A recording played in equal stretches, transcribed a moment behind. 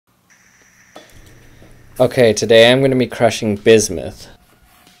Okay, today I'm going to be crushing bismuth.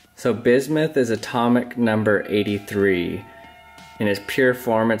 So bismuth is atomic number 83. In its pure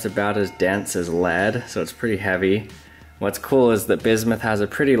form, it's about as dense as lead, so it's pretty heavy. What's cool is that bismuth has a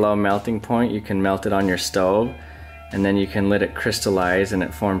pretty low melting point. You can melt it on your stove, and then you can let it crystallize, and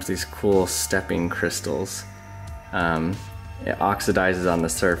it forms these cool stepping crystals. It oxidizes on the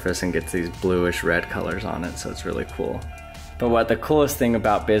surface and gets these bluish red colors on it, so it's really cool. But what the coolest thing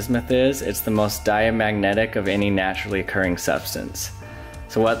about bismuth is, it's the most diamagnetic of any naturally occurring substance.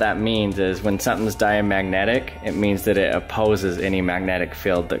 So what that means is when something's diamagnetic, it means that it opposes any magnetic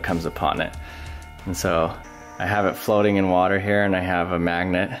field that comes upon it. And so I have it floating in water here, and I have a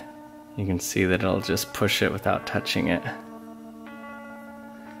magnet. You can see that it'll just push it without touching it.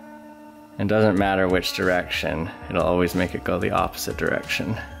 It doesn't matter which direction, it'll always make it go the opposite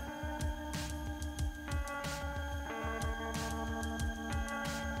direction.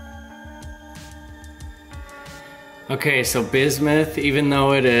 Okay, so bismuth, even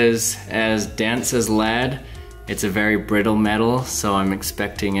though it is as dense as lead, it's a very brittle metal, so I'm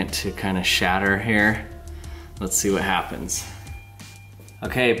expecting it to kind of shatter here. Let's see what happens.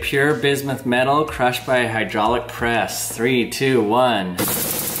 Okay, pure bismuth metal crushed by a hydraulic press. 3, 2, 1. There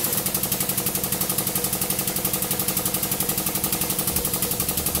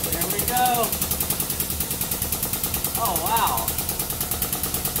we go. Oh wow.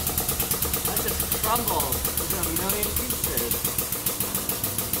 That just crumbled. A million pieces.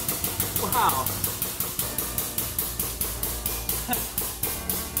 Wow.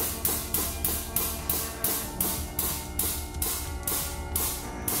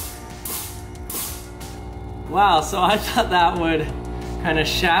 Wow, so I thought that would kind of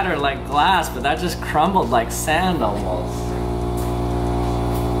shatter like glass, but that just crumbled like sand almost.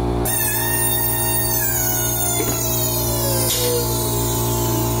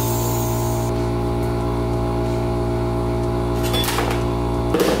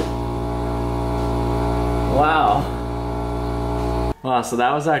 Wow, so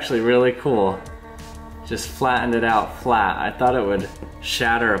that was actually really cool. Just flattened it out flat. I thought it would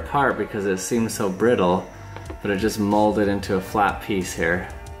shatter apart because it seems so brittle, but it just molded into a flat piece here.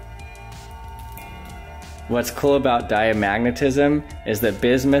 What's cool about diamagnetism is that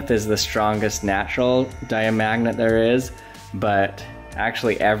bismuth is the strongest natural diamagnet there is, but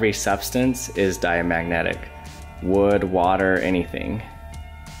actually every substance is diamagnetic. Wood, water, anything.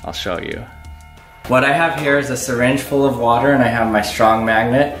 I'll show you. What I have here is a syringe full of water, and I have my strong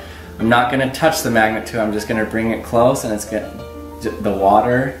magnet. I'm not going to touch the magnet too, I'm just going to bring it close, and the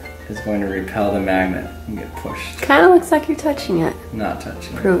water is going to repel the magnet and get pushed. Kind of looks like you're touching it. Not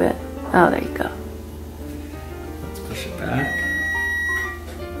touching it. Prove it. Oh, there you go. Let's push it back.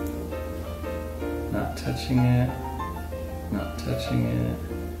 Not touching it. Not touching it.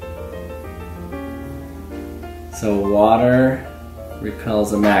 So water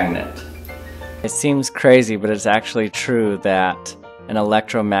repels a magnet. It seems crazy, but it's actually true that an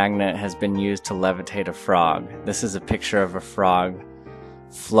electromagnet has been used to levitate a frog. This is a picture of a frog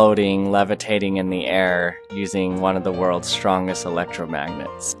floating, levitating in the air using one of the world's strongest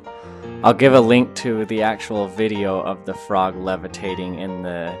electromagnets. I'll give a link to the actual video of the frog levitating in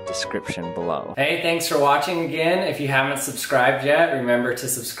the description below. Hey, thanks for watching again. If you haven't subscribed yet, remember to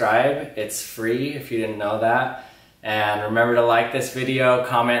subscribe. It's free if you didn't know that. And remember to like this video,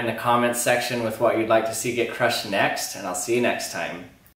 comment in the comments section with what you'd like to see get crushed next, and I'll see you next time.